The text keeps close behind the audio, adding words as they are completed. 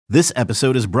This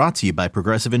episode is brought to you by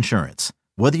Progressive Insurance.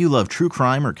 Whether you love true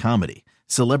crime or comedy,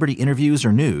 celebrity interviews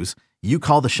or news, you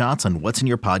call the shots on what's in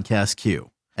your podcast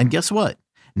queue. And guess what?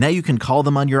 Now you can call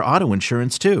them on your auto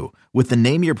insurance too with the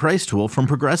Name Your Price tool from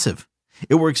Progressive.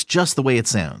 It works just the way it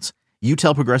sounds. You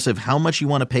tell Progressive how much you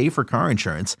want to pay for car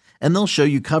insurance, and they'll show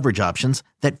you coverage options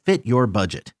that fit your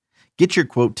budget. Get your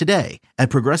quote today at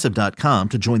Progressive.com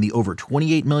to join the over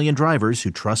 28 million drivers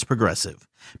who trust Progressive.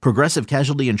 Progressive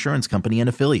Casualty Insurance Company and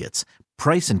Affiliates.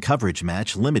 Price and coverage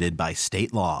match limited by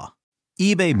state law.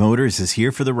 eBay Motors is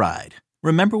here for the ride.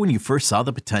 Remember when you first saw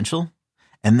the potential?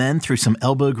 And then through some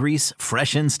elbow grease,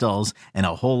 fresh installs, and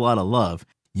a whole lot of love,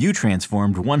 you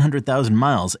transformed 100,000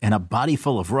 miles and a body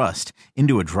full of rust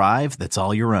into a drive that's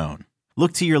all your own.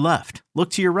 Look to your left.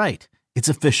 Look to your right. It's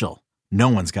official. No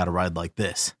one's got a ride like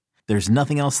this. There's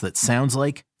nothing else that sounds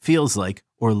like, feels like,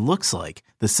 or looks like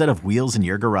the set of wheels in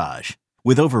your garage.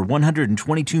 With over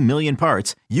 122 million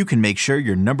parts, you can make sure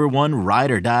your number one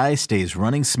ride or die stays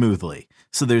running smoothly.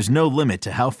 So there's no limit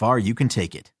to how far you can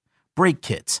take it. Brake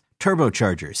kits,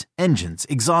 turbochargers, engines,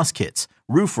 exhaust kits,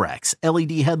 roof racks,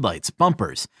 LED headlights,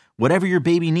 bumpers. Whatever your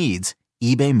baby needs,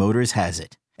 eBay Motors has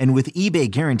it. And with eBay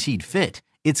Guaranteed Fit,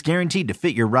 it's guaranteed to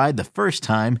fit your ride the first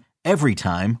time, every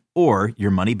time, or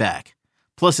your money back.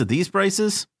 Plus, at these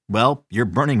prices, well, you're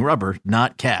burning rubber,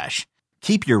 not cash.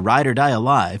 Keep your ride or die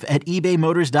alive at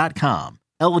ebaymotors.com.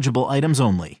 Eligible items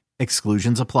only.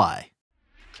 Exclusions apply.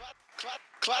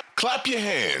 Clap your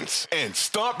hands and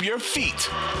stomp your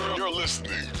feet. You're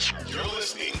listening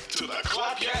to the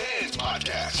Clap Your Hands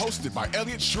podcast, hosted by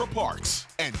Elliot Shore-Parks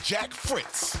and Jack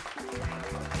Fritz.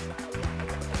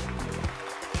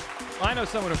 I know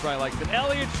someone who probably likes it.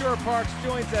 Elliot Shore-Parks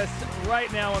joins us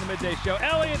right now on the Midday Show.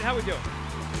 Elliot, how we doing?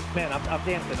 Man, I'm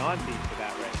dancing on beat for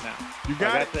that right now. You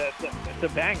got it? That's a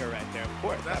banger right there, of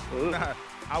course. Absolutely.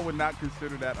 I would not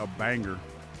consider that a banger.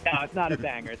 No, it's not a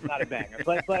banger. It's not a banger.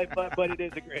 But it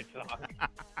is a great song.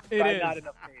 It is. Not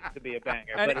enough praise to be a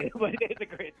banger, but it is a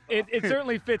great song. It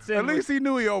certainly fits in. At least he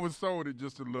knew he oversold it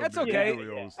just a little That's bit. okay.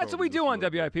 Yeah. That's what we do on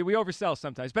WIP. We oversell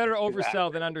sometimes. Better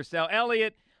oversell than undersell.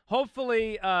 Elliot,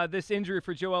 hopefully this injury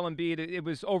for Joel Embiid, it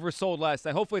was oversold last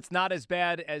night. Hopefully it's not as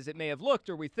bad as it may have looked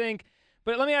or we think.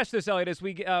 But let me ask you this, Elliot, as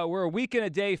we're a week and a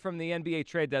day from the NBA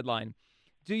trade deadline.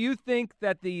 Do you think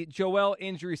that the Joel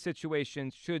injury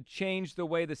situation should change the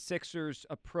way the Sixers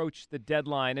approach the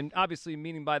deadline? And obviously,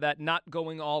 meaning by that, not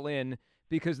going all in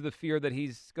because of the fear that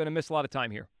he's going to miss a lot of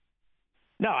time here.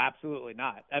 No, absolutely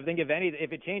not. I think if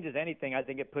it changes anything, I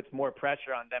think it puts more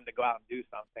pressure on them to go out and do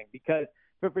something. Because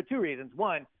for two reasons.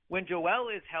 One, when Joel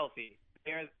is healthy,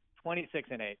 they're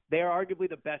 26-8. They are arguably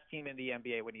the best team in the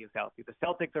NBA when he is healthy. The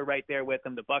Celtics are right there with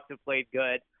them. The Bucks have played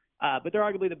good, but they're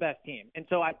arguably the best team. And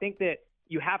so I think that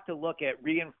you have to look at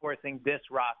reinforcing this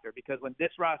roster because when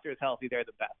this roster is healthy, they're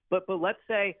the best. But let's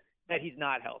say that he's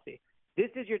not healthy.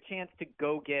 This is your chance to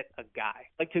go get a guy,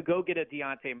 like to go get a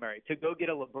Dejounte Murray, to go get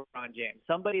a LeBron James,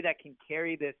 somebody that can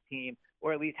carry this team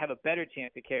or at least have a better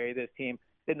chance to carry this team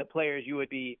than the players you would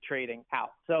be trading out.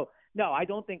 So, no, I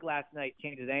don't think last night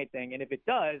changes anything. And if it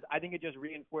does, I think it just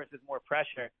reinforces more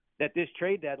pressure that this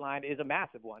trade deadline is a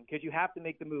massive one because you have to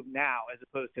make the move now as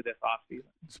opposed to this offseason.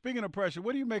 Speaking of pressure,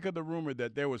 what do you make of the rumor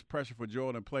that there was pressure for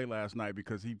Joel to play last night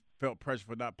because he felt pressure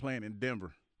for not playing in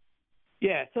Denver?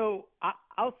 Yeah, so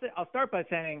I'll start by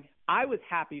saying I was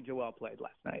happy Joel played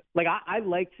last night. Like, I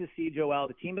like to see Joel.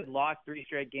 The team had lost 3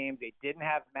 straight games. They didn't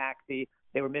have Maxey.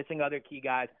 They were missing other key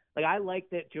guys. Like, I like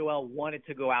that Joel wanted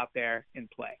to go out there and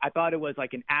play. I thought it was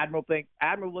like an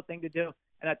admirable thing to do,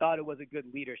 and I thought it was a good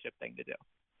leadership thing to do.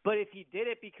 But if he did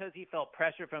it because he felt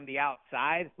pressure from the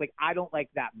outside, like, I don't like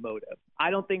that motive.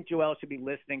 I don't think Joel should be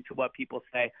listening to what people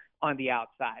say on the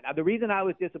outside. Now, the reason I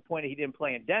was disappointed he didn't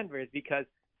play in Denver is because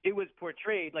it was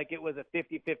portrayed like it was a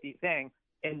 50-50 thing,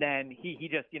 and then he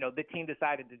just, the team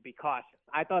decided to be cautious.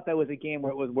 I thought that was a game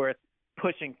where it was worth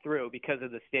pushing through because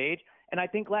of the stage. And I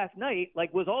think last night,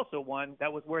 was also one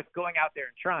that was worth going out there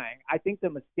and trying. I think the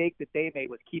mistake that they made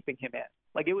was keeping him in.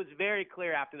 Like, it was very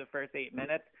clear after the first 8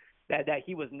 minutes that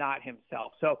he was not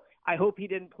himself. So I hope he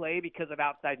didn't play because of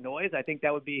outside noise. I think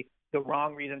that would be the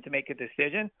wrong reason to make a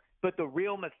decision. But the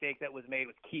real mistake that was made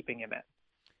was keeping him in.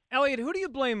 Elliot, who do you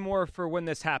blame more for when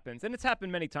this happens? And it's happened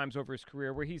many times over his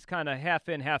career where he's kind of half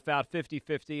in, half out,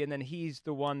 50-50, and then he's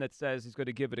the one that says he's going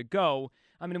to give it a go.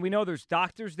 I mean, we know there's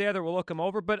doctors there that will look him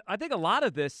over, but I think a lot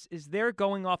of this is they're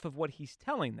going off of what he's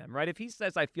telling them, right? If he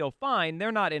says, I feel fine,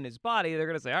 they're not in his body. They're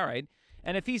going to say, all right.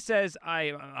 And if he says,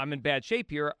 I'm in bad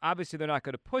shape here, obviously they're not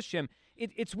going to push him.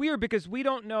 It's weird because we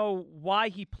don't know why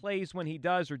he plays when he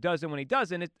does or doesn't when he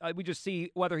doesn't. We just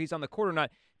see whether he's on the court or not.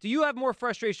 Do you have more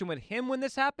frustration with him when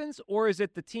this happens, or is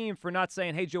it the team for not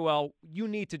saying, hey, Joel, you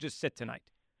need to just sit tonight?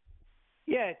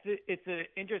 Yeah, it's an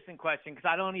interesting question because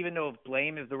I don't even know if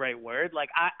blame is the right word. Like,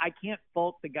 I can't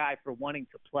fault the guy for wanting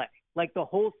to play. Like, the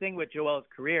whole thing with Joel's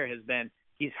career has been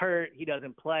he's hurt, he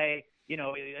doesn't play,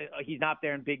 he's not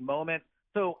there in big moments.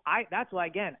 So that's why,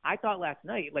 again, I thought last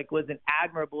night, was an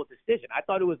admirable decision. I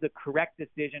thought it was the correct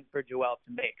decision for Joel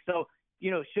to make. So,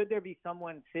 should there be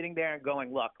someone sitting there and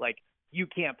going, look, you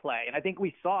can't play? And I think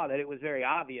we saw that it was very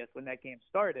obvious when that game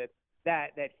started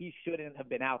that he shouldn't have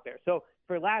been out there. So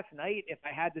for last night, if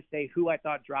I had to say who I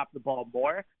thought dropped the ball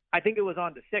more, I think it was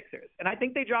on the Sixers. And I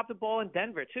think they dropped the ball in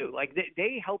Denver too.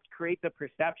 They helped create the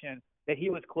perception that he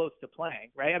was close to playing,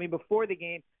 right? I mean, before the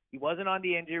game, he wasn't on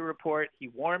the injury report. He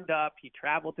warmed up. He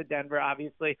traveled to Denver,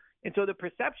 obviously. And so the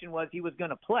perception was he was going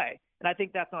to play. And I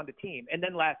think that's on the team. And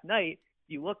then last night,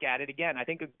 you look at it again, I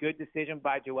think a good decision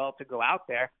by Joel to go out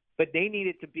there, but they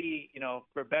needed to be,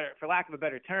 for lack of a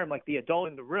better term, like the adult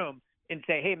in the room and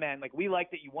say, hey man, we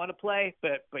like that you want to play,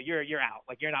 but you're out.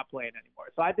 You're not playing anymore.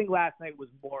 So I think last night was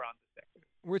more on the Sixers.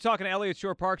 We're talking to Elliot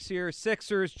Shore-Parks here.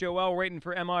 Sixers, Joel waiting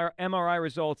for MRI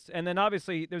results. And then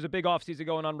obviously there's a big offseason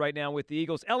going on right now with the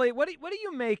Eagles. Elliot, what do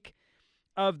you make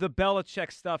of the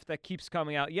Belichick stuff that keeps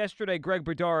coming out? Yesterday, Greg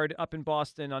Bedard up in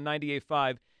Boston on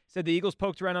 98.5 said the Eagles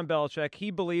poked around on Belichick.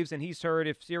 He believes, and he's heard,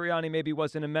 if Sirianni maybe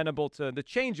wasn't amenable to the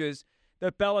changes,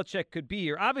 that Belichick could be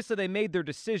here. Obviously, they made their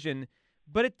decision,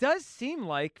 but it does seem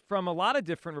like from a lot of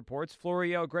different reports,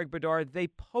 Florio, Greg Bedard, they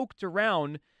poked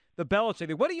around the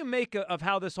Belichick. What do you make of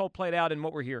how this whole played out and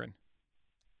what we're hearing?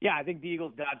 Yeah, I think the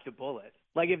Eagles dodged a bullet.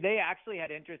 If they actually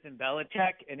had interest in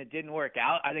Belichick and it didn't work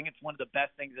out, I think it's one of the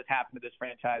best things that's happened to this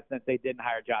franchise since they didn't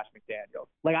hire Josh McDaniels.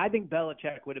 I think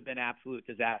Belichick would have been an absolute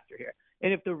disaster here.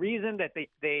 And if the reason that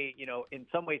they in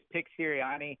some ways picked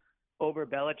Sirianni over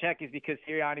Belichick is because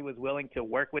Sirianni was willing to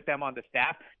work with them on the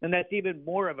staff, then that's even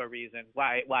more of a reason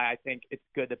why I think it's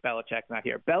good that Belichick's not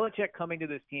here. Belichick coming to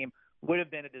this team would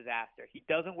have been a disaster. He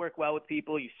doesn't work well with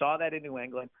people. You saw that in New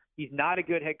England. He's not a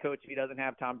good head coach if he doesn't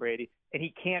have Tom Brady, and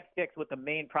he can't fix what the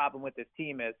main problem with this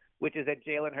team is, which is that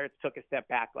Jalen Hurts took a step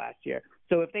back last year.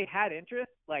 So if they had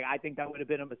interest, I think that would have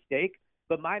been a mistake.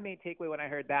 But my main takeaway when I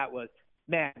heard that was,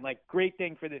 man, great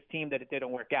thing for this team that it didn't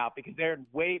work out because they're in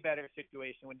way better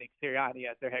situation with Nick Sirianni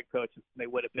as their head coach than they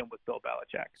would have been with Bill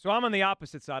Belichick. So I'm on the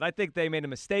opposite side. I think they made a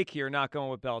mistake here not going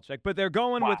with Belichick, but they're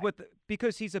going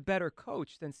because he's a better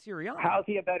coach than Sirianni. How's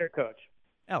he a better coach?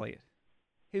 Elliot,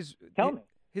 Tell me.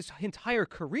 His entire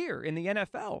career in the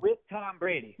NFL. With Tom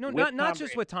Brady. No, not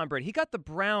just with Tom Brady. He got the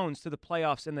Browns to the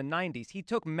playoffs in the 90s. He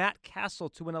took Matt Castle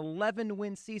to an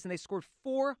 11-win season. They scored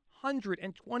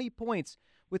 420 points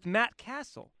with Matt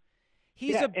Castle.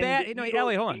 He's a bad –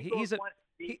 Elliot, hold on.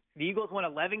 The Eagles won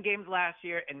 11 games last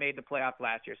year and made the playoffs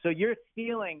last year. So your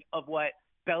feeling of what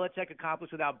Belichick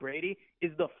accomplished without Brady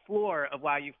is the floor of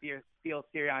why you feel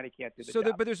Sirianni can't do the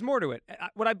job. But there's more to it.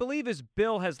 What I believe is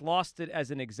Bill has lost it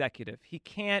as an executive. He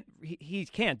can't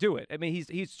do it. I mean,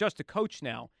 he's just a coach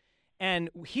now. And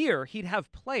here, he'd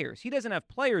have players. He doesn't have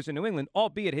players in New England,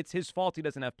 albeit it's his fault he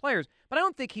doesn't have players. But I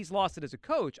don't think he's lost it as a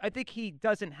coach. I think he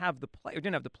didn't have the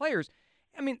players.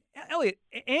 I mean, Elliot,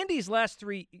 Andy's last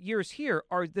 3 years here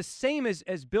are the same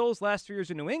as Bill's last 3 years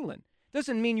in New England.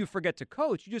 Doesn't mean you forget to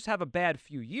coach. You just have a bad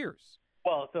few years.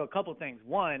 Well, so a couple things.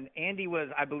 One, Andy was,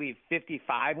 I believe,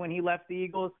 55 when he left the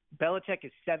Eagles. Belichick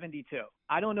is 72.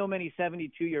 I don't know many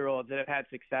 72-year-olds that have had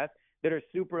success that are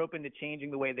super open to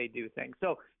changing the way they do things.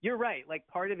 So you're right.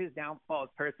 Part of his downfall is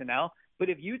personnel. But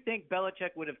if you think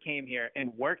Belichick would have came here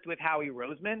and worked with Howie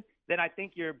Roseman, then I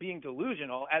think you're being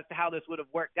delusional as to how this would have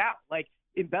worked out.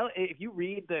 If you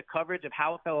read the coverage of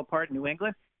how it fell apart in New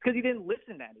England, because he didn't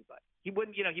listen to anybody. He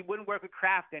wouldn't work with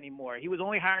Kraft anymore. He was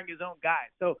only hiring his own guys.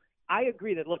 So I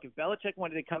agree that, look, if Belichick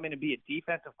wanted to come in and be a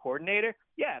defensive coordinator,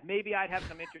 yeah, maybe I'd have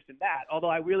some interest in that, although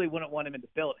I really wouldn't want him in the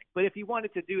building. But if he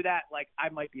wanted to do that, I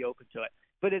might be open to it.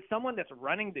 But as someone that's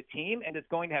running the team and is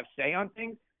going to have say on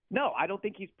things, no, I don't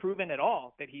think he's proven at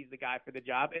all that he's the guy for the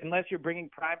job unless you're bringing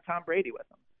prime Tom Brady with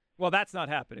him. Well, that's not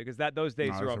happening because those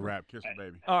days are over. It's a wrap. Kiss the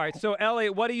baby. All right. So,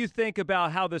 Elliot, what do you think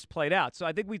about how this played out? So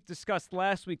I think we discussed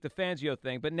last week the Fangio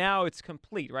thing, but now it's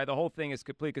complete, right? The whole thing is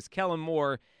complete because Kellen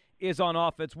Moore is on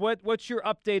offense. What's your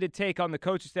updated take on the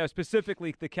coaching staff,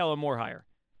 specifically the Kellen Moore hire?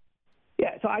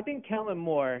 Yeah, so I think Kellen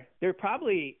Moore, they're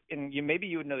probably, and maybe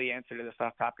you would know the answer to this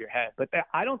off the top of your head, but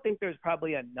I don't think there's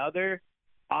probably another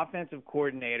offensive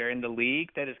coordinator in the league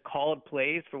that has called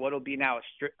plays for what will be now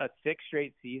a sixth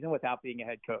straight season without being a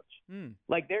head coach.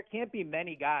 Like, there can't be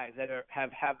many guys that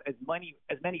have as many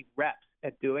reps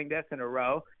at doing this in a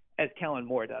row as Kellen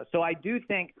Moore does. So I do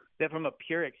think that from a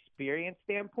pure experience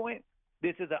standpoint,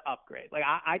 this is an upgrade. Like,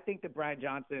 I think that Brian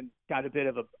Johnson got a bit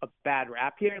of a bad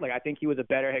rap here. Like, I think he was a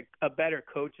better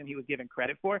coach than he was given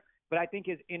credit for, but I think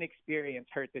his inexperience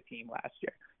hurt the team last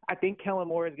year. I think Kellen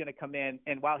Moore is going to come in,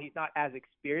 and while he's not as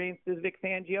experienced as Vic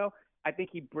Fangio, I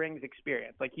think he brings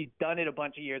experience. Like, he's done it a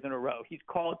bunch of years in a row. He's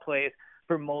called plays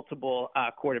for multiple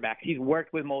quarterbacks. He's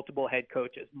worked with multiple head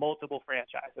coaches, multiple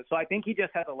franchises. So I think he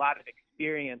just has a lot of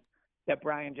experience that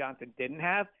Brian Johnson didn't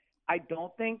have. I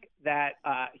don't think that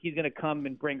he's going to come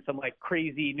and bring some like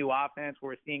crazy new offense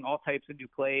where we're seeing all types of new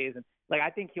plays. And like, I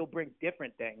think he'll bring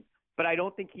different things, but I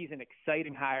don't think he's an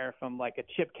exciting hire from like a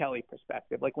Chip Kelly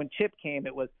perspective. Like, when Chip came,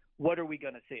 it was, what are we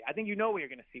going to see? I think what you're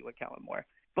going to see with Kellen Moore,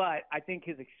 but I think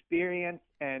his experience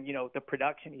and, the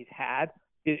production he's had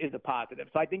is a positive.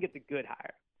 So I think it's a good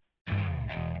hire.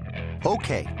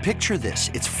 Okay, picture this.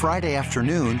 It's Friday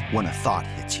afternoon when a thought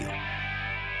hits you.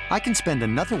 I can spend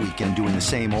another weekend doing the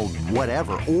same old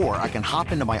whatever, or I can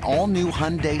hop into my all-new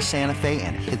Hyundai Santa Fe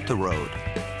and hit the road.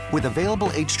 With available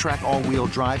H-Track all-wheel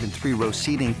drive and 3-row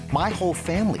seating, my whole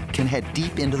family can head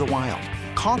deep into the wild.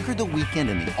 Conquer the weekend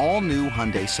in the all-new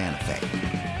Hyundai Santa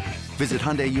Fe. Visit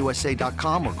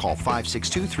HyundaiUSA.com or call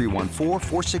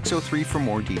 562-314-4603 for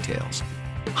more details.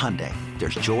 Hyundai,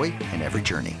 there's joy in every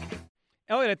journey.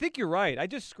 Elliot, I think you're right. I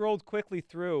just scrolled quickly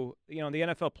through, the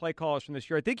NFL play callers from this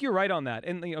year. I think you're right on that.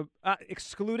 And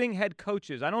excluding head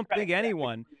coaches, I don't think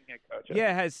anyone,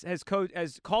 has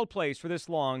called plays for this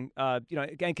long,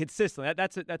 again, consistently.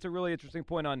 That's a really interesting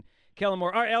point on Kellen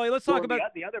Moore. All right, Elliot, let's talk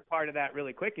about the other part of that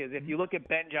really quick is if you look at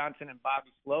Ben Johnson and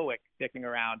Bobby Slowick sticking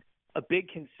around, a big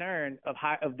concern of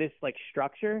this like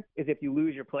structure is if you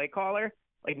lose your play caller.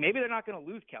 Like, maybe they're not going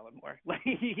to lose Kellen Moore. Like,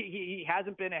 he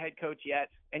hasn't been a head coach yet.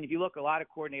 And if you look, a lot of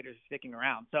coordinators are sticking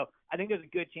around. So I think there's a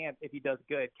good chance if he does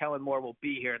good, Kellen Moore will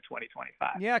be here in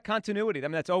 2025. Yeah, continuity. I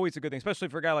mean, that's always a good thing, especially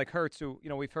for a guy like Hurts, who,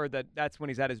 we've heard that that's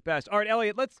when he's at his best. All right,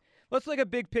 Elliot, let's take a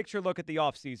big picture look at the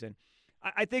offseason.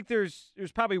 I think there's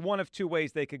probably one of two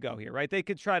ways they could go here, right? They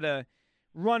could try to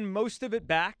run most of it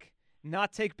back,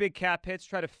 not take big cap hits,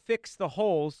 try to fix the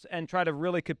holes, and try to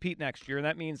really compete next year. And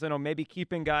that means, maybe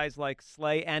keeping guys like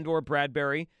Slay and or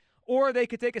Bradbury, or they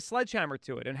could take a sledgehammer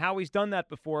to it. And Howie's done that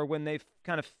before when they've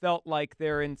kind of felt like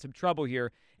they're in some trouble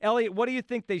here. Elliot, what do you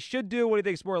think they should do? What do you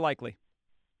think is more likely?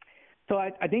 So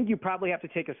I think you probably have to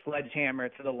take a sledgehammer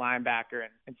to the linebacker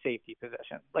and safety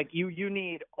position. Like, you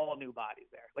need all new bodies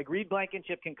there. Like, Reed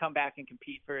Blankenship can come back and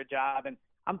compete for a job, and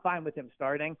I'm fine with him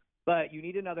starting. But you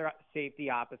need another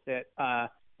safety opposite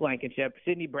Blankenship.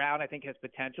 Sidney Brown, I think, has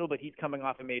potential, but he's coming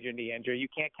off a major knee injury. You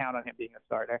can't count on him being a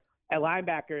starter. At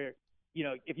linebacker,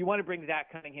 if you want to bring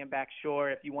Zach Cunningham back,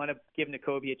 sure. If you want to give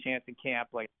N'Kobe a chance in camp,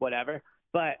 like, whatever.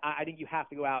 But I think you have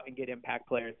to go out and get impact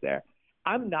players there.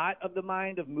 I'm not of the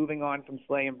mind of moving on from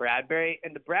Slay and Bradbury.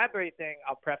 And the Bradbury thing,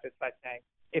 I'll preface by saying,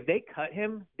 if they cut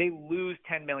him, they lose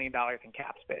 $10 million in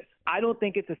cap space. I don't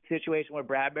think it's a situation where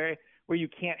you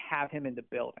can't have him in the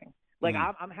building. Like,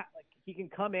 he can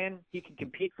come in, he can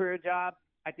compete for a job.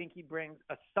 I think he brings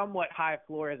a somewhat high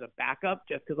floor as a backup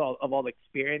just because of all the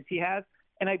experience he has.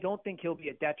 And I don't think he'll be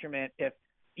a detriment if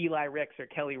Eli Ricks or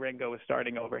Kelly Ringo is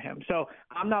starting over him. So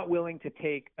I'm not willing to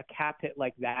take a cap hit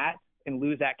like that and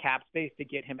lose that cap space to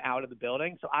get him out of the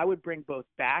building. So I would bring both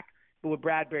back. But with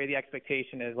Bradbury, the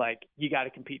expectation is, like, you got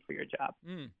to compete for your job.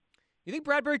 You think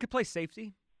Bradbury could play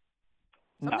safety?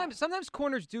 Sometimes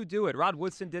corners do it. Rod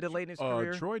Woodson did it late in his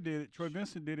career. Troy did it. Troy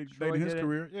Vincent did it late in his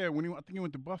career. Yeah, I think he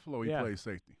went to Buffalo, he played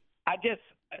safety.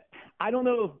 I don't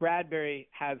know if Bradbury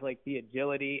has like the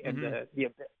agility and the to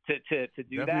do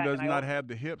Definitely that. Definitely does not have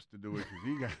the hips to do it because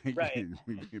he got right.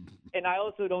 And I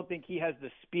also don't think he has the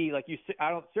speed. Like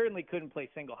certainly couldn't play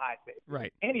single high safety.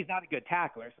 Right. And he's not a good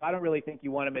tackler, so I don't really think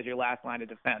you want him as your last line of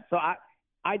defense. So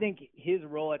I think his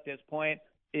role at this point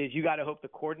is you got to hope the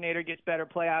coordinator gets better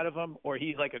play out of him, or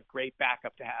he's like a great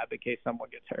backup to have in case someone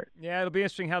gets hurt. Yeah, it'll be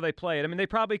interesting how they play it. I mean, they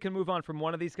probably can move on from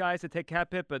one of these guys to take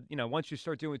cap hit, but, once you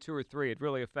start doing 2 or 3, it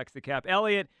really affects the cap.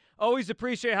 Elliot, always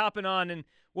appreciate hopping on, and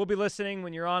we'll be listening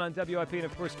when you're on WIP. And,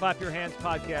 of course, Clap Your Hands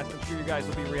podcast. I'm sure you guys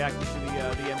will be reacting to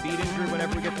the Embiid injury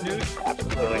whenever we get the news.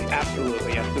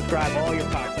 Absolutely. Yeah. Subscribe all your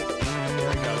podcasts.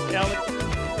 There he goes. Elliot.